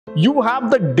You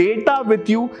have the data with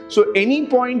you, so any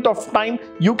point of time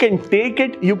you can take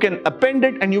it, you can append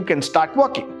it, and you can start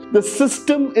working. The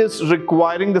system is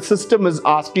requiring, the system is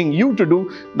asking you to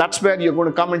do. That's where you're going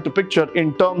to come into picture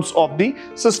in terms of the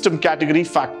system category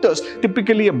factors.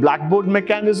 Typically a blackboard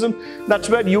mechanism, that's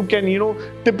where you can,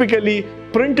 typically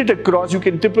print it across. You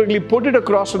can typically put it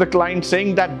across to the client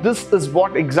saying that this is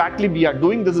what exactly we are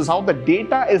doing. This is how the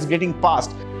data is getting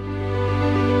passed.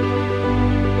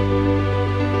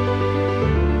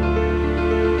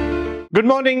 Good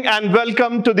morning and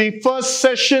welcome to the first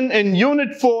session in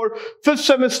Unit 4, 5th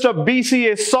semester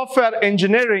BCA Software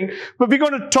Engineering, where we're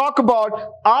going to talk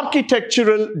about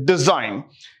architectural design.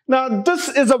 Now, this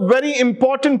is a very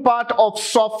important part of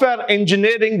software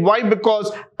engineering. Why?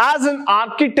 Because as an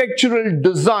architectural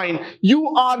design, you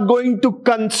are going to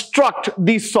construct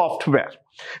the software.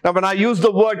 Now, when I use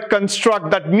the word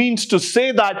construct, that means to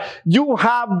say that you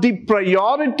have the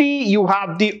priority, you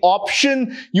have the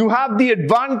option, you have the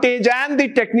advantage and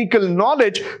the technical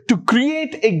knowledge to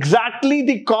create exactly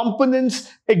the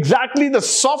components, exactly the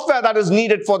software that is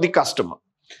needed for the customer.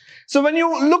 So when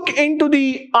you look into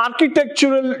the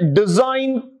architectural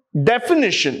design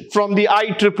definition from the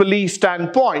IEEE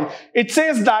standpoint, it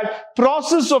says that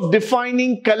process of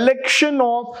defining collection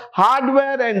of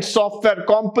hardware and software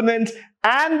components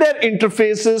and their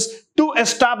interfaces to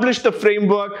establish the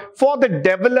framework for the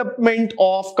development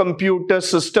of computer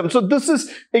systems. So this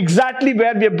is exactly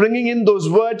where we are bringing in those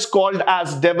words called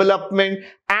as development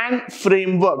and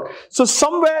framework. So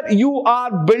somewhere you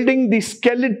are building the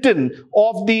skeleton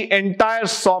of the entire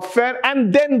software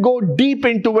and then go deep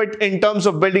into it in terms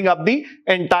of building up the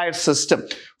entire system.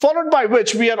 Followed by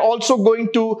which we are also going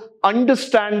to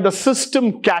understand the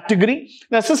system category.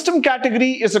 Now, system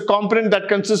category is a component that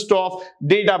consists of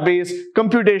database,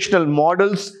 computational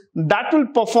models that will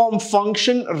perform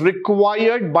function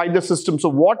required by the system. So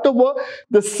whatever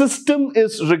the system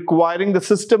is requiring, the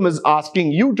system is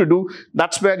asking you to do,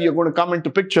 that's where you're going to come into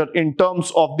picture in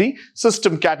terms of the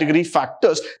system category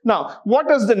factors. Now,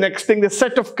 what is the next thing? The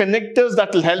set of connectors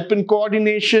that will help in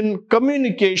coordination,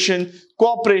 communication,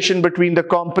 cooperation between the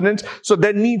components. So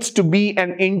there needs to be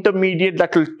an intermediate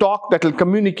that will talk, that will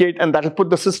communicate, and that will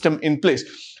put the system in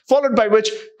place. Followed by which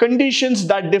conditions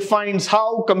that defines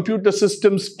how computer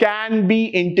systems can be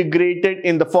integrated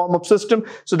in the form of system.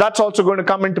 So that's also going to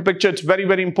come into picture. It's very,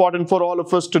 very important for all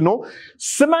of us to know.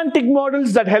 Semantic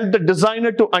models that help the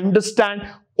designer to understand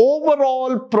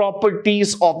overall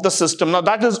properties of the system. Now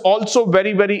that is also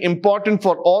very, very important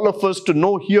for all of us to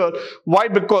know here. Why?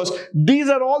 Because these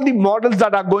are all the models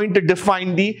that are going to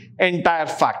define the entire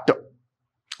factor.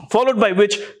 Followed by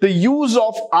which the use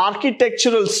of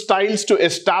architectural styles to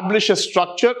establish a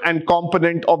structure and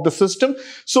component of the system.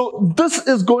 So this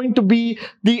is going to be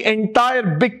the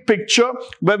entire big picture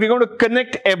where we're going to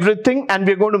connect everything and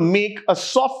we're going to make a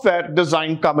software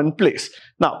design come in place.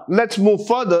 Now, let's move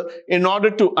further in order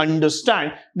to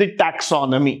understand the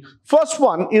taxonomy. First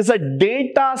one is a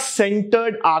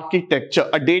data-centered architecture.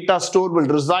 A data store will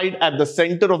reside at the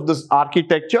center of this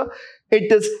architecture. It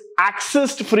is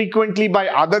accessed frequently by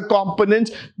other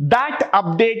components that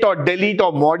update or delete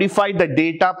or modify the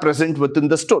data present within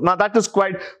the store. Now that is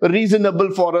quite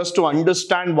reasonable for us to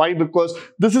understand. Why? Because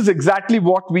this is exactly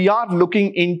what we are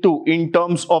looking into in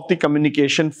terms of the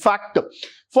communication factor.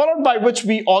 Followed by which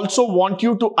we also want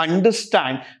you to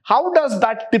understand how does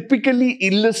that typically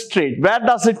illustrate, where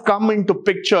does it come into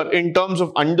picture in terms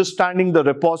of understanding the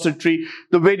repository,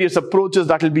 the various approaches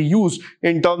that will be used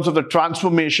in terms of the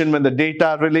transformation when the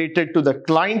data related to the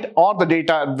client or the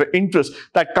data of interest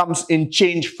that comes in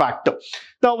change factor.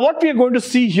 Now, what we are going to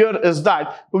see here is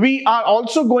that we are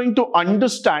also going to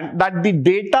understand that the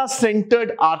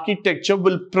data-centered architecture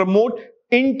will promote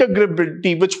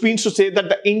integrability, which means to say that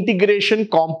the integration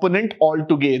component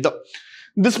altogether.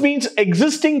 This means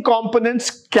existing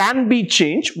components can be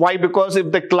changed. Why? Because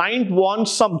if the client wants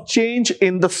some change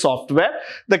in the software,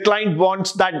 the client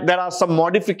wants that there are some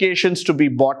modifications to be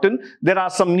brought in, there are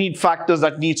some need factors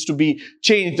that needs to be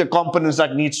changed, the components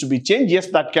that needs to be changed, yes,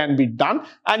 that can be done.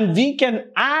 And we can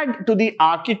add to the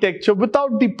architecture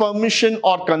without the permission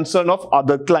or concern of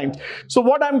other clients. So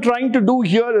what I'm trying to do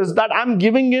here is that I'm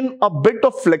giving in a bit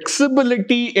of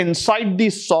flexibility inside the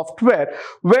software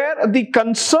where the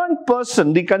concerned person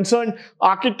person, the concerned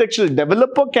architectural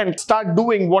developer, can start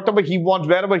doing whatever he wants,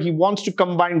 wherever he wants to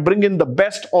combine, bring in the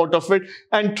best out of it,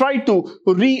 and try to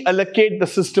reallocate the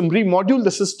system, remodule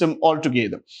the system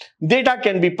altogether. Data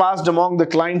can be passed among the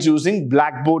clients using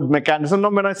blackboard mechanism.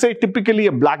 Now, when I say typically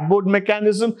a blackboard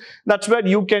mechanism, that's where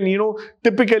you can,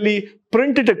 typically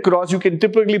print it across. You can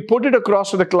typically put it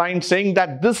across to the client saying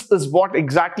that this is what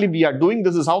exactly we are doing.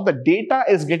 This is how the data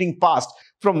is getting passed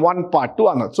from one part to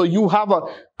another. So you have a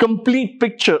complete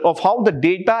picture of how the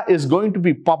data is going to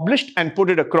be published and put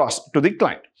it across to the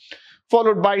client.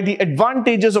 Followed by the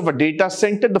advantages of a data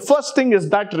center. The first thing is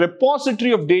that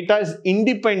repository of data is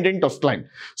independent of client.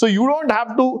 So you don't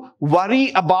have to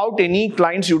worry about any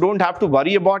clients. You don't have to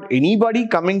worry about anybody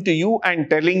coming to you and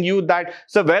telling you that,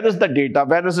 so where is the data?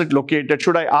 Where is it located?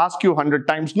 Should I ask you 100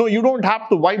 times? No, you don't have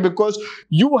to. Why? Because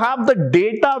you have the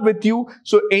data with you.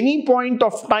 So any point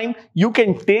of time, you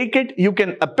can take it, you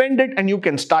can append it, and you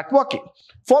can start working.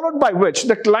 Followed by which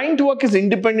the client work is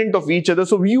independent of each other.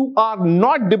 So you are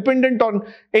not dependent on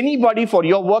anybody for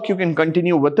your work. You can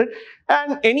continue with it.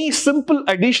 And any simple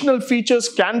additional features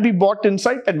can be bought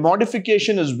inside, and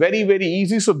modification is very, very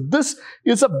easy. So this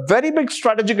is a very big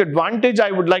strategic advantage,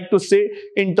 I would like to say,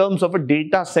 in terms of a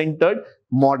data-centered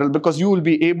model, because you will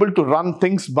be able to run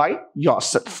things by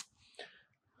yourself.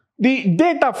 The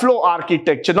data flow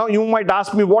architecture. Now you might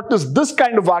ask me, what is this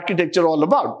kind of architecture all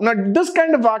about? Now this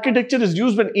kind of architecture is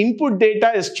used when input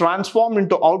data is transformed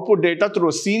into output data through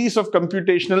a series of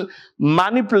computational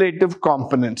manipulative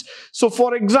components. So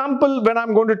for example, when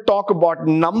I'm going to talk about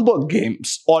number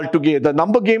games altogether,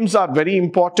 number games are very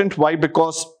important. Why?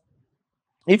 Because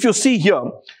if you see here,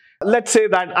 let's say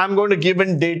that I'm going to give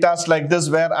in data like this,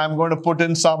 where I'm going to put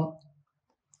in some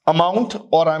amount,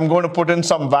 or I'm going to put in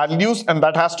some values, and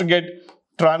that has to get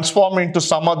transformed into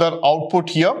some other output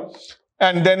here,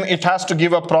 and then it has to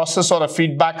give a process or a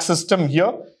feedback system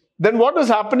here. Then what is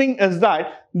happening is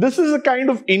that this is a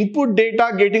kind of input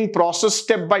data getting processed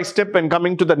step by step and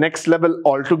coming to the next level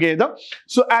altogether.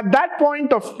 So at that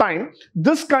point of time,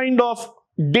 this kind of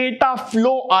data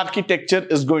flow architecture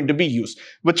is going to be used,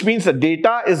 which means the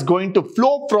data is going to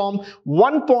flow from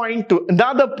one point to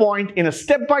another point in a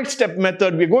step-by-step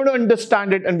method. We're going to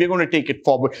understand it and we're going to take it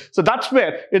forward. So that's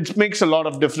where it makes a lot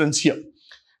of difference here.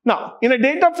 Now, in a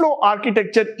data flow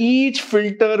architecture, each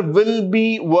filter will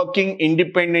be working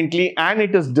independently, and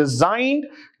it is designed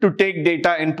to take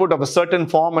data input of a certain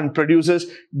form and produces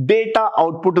data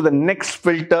output to the next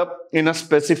filter in a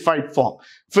specified form.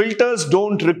 Filters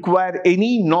don't require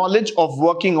any knowledge of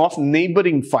working off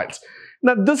neighboring files.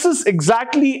 Now, this is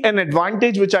exactly an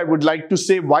advantage which I would like to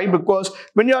say. Why? Because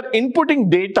when you are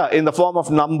inputting data in the form of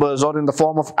numbers or in the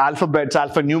form of alphabets,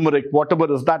 alphanumeric,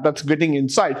 whatever is that's getting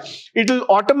inside, it will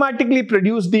automatically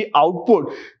produce the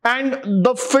output. And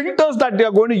the filters that they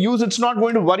are going to use, it's not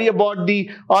going to worry about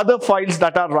the other files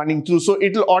that are running through. So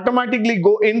it will automatically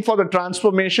go in for the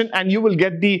transformation and you will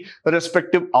get the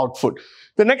respective output.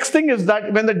 The next thing is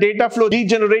that when the data flow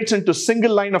degenerates into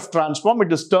single line of transform,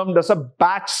 it is termed as a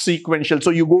batch sequential. So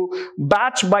you go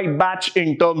batch by batch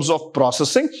in terms of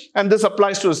processing, and this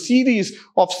applies to a series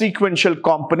of sequential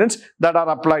components that are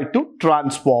applied to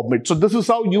transform it. So this is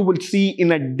how you will see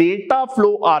in a data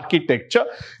flow architecture,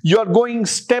 you are going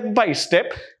step by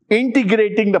step,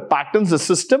 integrating the patterns, the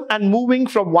system, and moving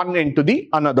from one end to the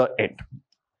another end.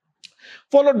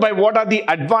 Followed by what are the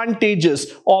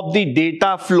advantages of the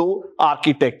data flow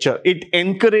architecture. It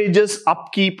encourages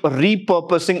upkeep,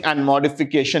 repurposing, and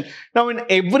modification. Now, in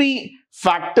every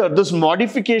factor, this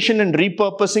modification and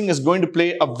repurposing is going to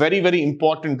play a very, very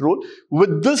important role.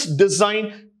 With this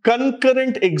design,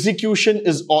 concurrent execution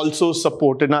is also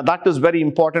supported. Now, that is very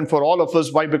important for all of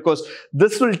us. Why? Because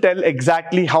this will tell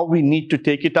exactly how we need to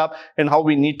take it up and how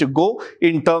we need to go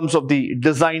in terms of the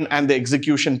design and the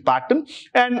execution pattern.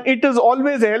 And it is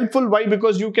always helpful. Why?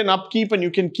 Because you can upkeep and you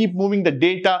can keep moving the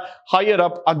data higher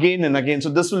up again and again. So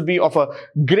this will be of a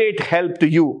great help to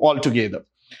you altogether.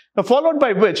 Now, followed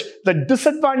by which the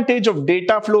disadvantage of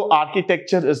data flow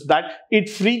architecture is that it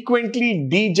frequently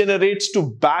degenerates to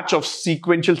batch of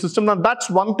sequential system. Now, that's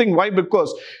one thing. Why?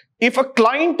 Because if a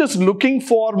client is looking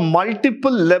for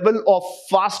multiple level of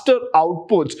faster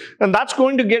outputs, then that's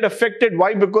going to get affected.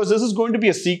 Why? Because this is going to be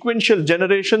a sequential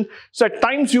generation. So at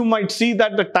times you might see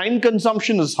that the time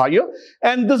consumption is higher,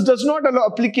 and this does not allow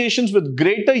applications with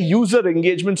greater user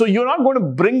engagement. So you're not going to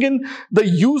bring in the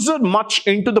user much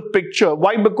into the picture.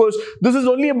 Why? Because this is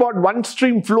only about one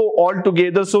stream flow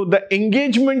altogether. So the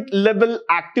engagement level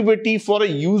activity for a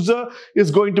user is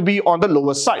going to be on the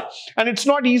lower side. And it's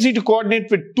not easy to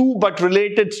coordinate with two but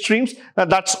related streams. Now,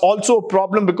 that's also a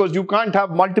problem because you can't have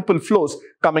multiple flows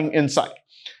coming inside.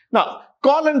 Now,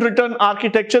 Call and return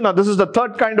architecture. Now, this is the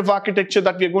third kind of architecture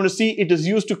that we are going to see. It is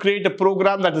used to create a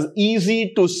program that is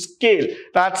easy to scale.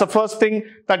 That's the first thing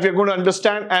that we are going to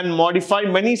understand and modify.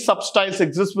 Many substyles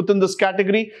exist within this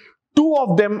category. Two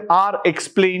of them are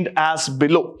explained as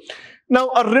below. Now,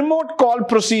 a remote call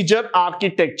procedure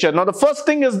architecture. Now, the first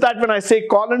thing is that when I say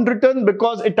call and return,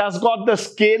 because it has got the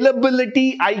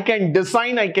scalability, I can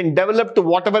design, I can develop to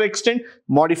whatever extent,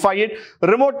 modify it.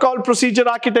 Remote call procedure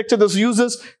architecture, this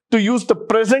uses to use the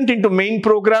present into main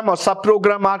program or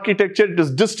subprogram architecture. It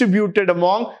is distributed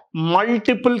among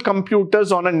multiple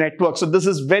computers on a network. So this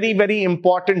is very, very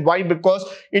important. Why? Because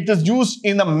it is used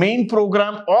in the main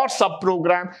program or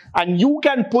subprogram, and you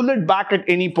can pull it back at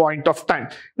any point of time.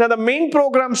 Now, the main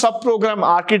program, subprogram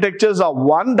architectures are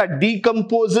one that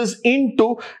decomposes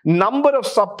into number of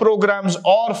subprograms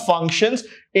or functions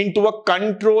into a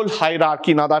control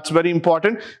hierarchy. Now, that's very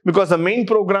important because the main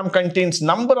program contains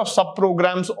number of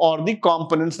subprograms or the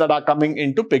components that are coming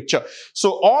into picture.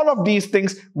 So all of these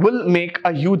things will make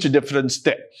a huge difference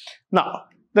there. Now,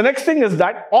 the next thing is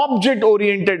that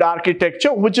object-oriented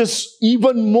architecture, which is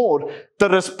even more the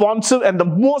responsive and the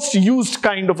most used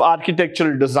kind of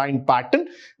architectural design pattern.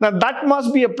 Now, that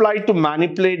must be applied to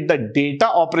manipulate the data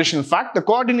operation. In fact, the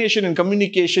coordination and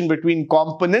communication between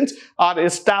components are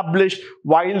established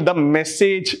while the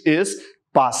message is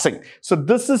passing. So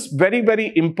this is very,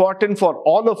 very important for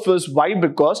all of us. Why?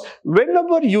 Because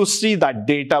whenever you see that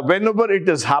data, whenever it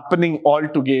is happening all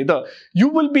together, you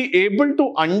will be able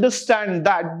to understand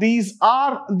that these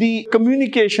are the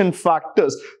communication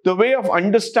factors, the way of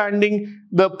understanding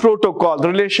the protocol, the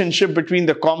relationship between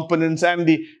the components and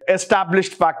the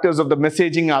established factors of the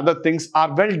messaging, other things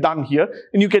are well done here,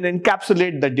 and you can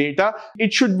encapsulate the data.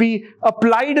 It should be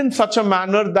applied in such a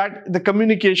manner that the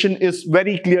communication is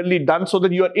very clearly done so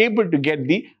that you are able to get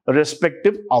the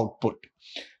respective output.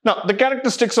 Now, the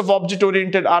characteristics of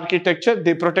object-oriented architecture,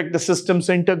 they protect the system's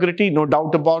integrity, no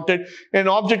doubt about it. An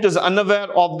object is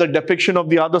unaware of the depiction of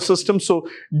the other system, so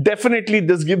definitely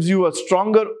this gives you a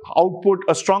stronger output,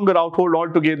 a stronger outhold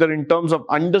altogether in terms of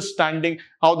understanding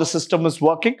how the system is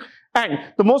working. And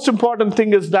the most important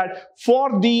thing is that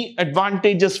for the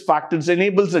advantageous factors,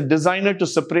 enables a designer to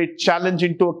separate challenge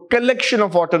into a collection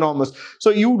of autonomous. So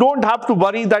you don't have to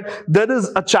worry that there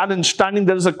is a challenge standing,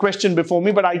 there is a question before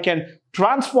me, but I can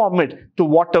transform it to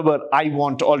whatever I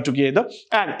want altogether.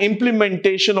 And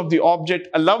implementation of the object,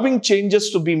 allowing changes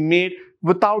to be made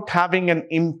without having an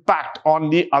impact on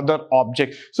the other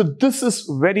object. So this is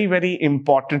very, very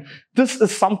important. This is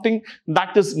something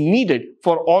that is needed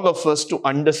for all of us to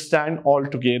understand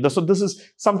altogether. So this is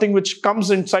something which comes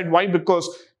inside. Why? Because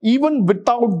even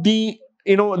without the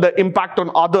impact on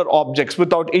other objects,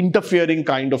 without interfering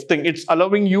kind of thing, it's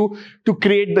allowing you to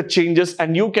create the changes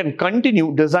and you can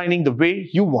continue designing the way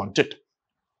you want it.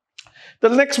 The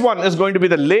next one is going to be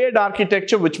the layered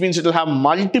architecture, which means it will have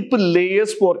multiple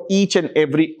layers for each and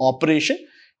every operation.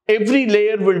 Every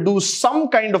layer will do some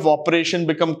kind of operation,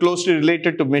 become closely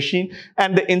related to machine,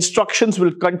 and the instructions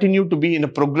will continue to be in a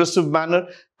progressive manner.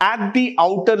 At the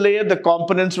outer layer, the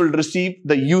components will receive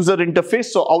the user interface.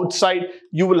 So outside,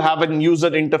 you will have a user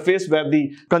interface where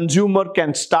the consumer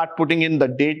can start putting in the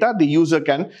data, the user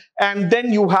can, and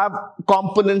then you have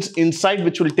components inside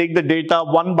which will take the data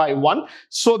one by one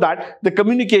so that the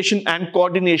communication and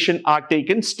coordination are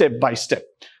taken step by step.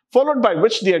 Followed by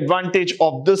which the advantage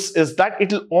of this is that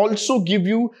it will also give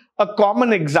you a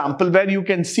common example where you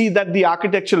can see that the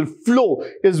architectural flow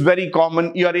is very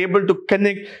common. You are able to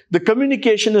connect. The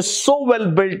communication is so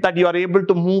well built that you are able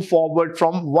to move forward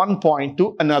from one point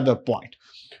to another point.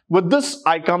 With this,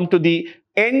 I come to the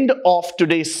end of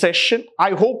today's session. I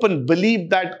hope and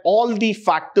believe that all the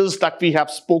factors that we have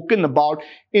spoken about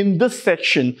in this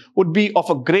section would be of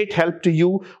a great help to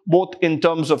you, both in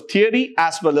terms of theory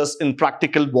as well as in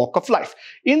practical walk of life.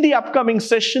 In the upcoming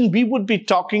session, we would be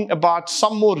talking about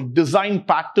some more design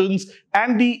patterns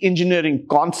and the engineering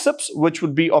concepts, which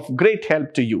would be of great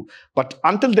help to you. But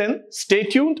until then, stay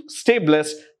tuned, stay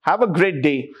blessed, have a great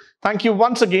day. Thank you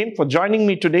once again for joining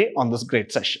me today on this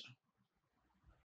great session.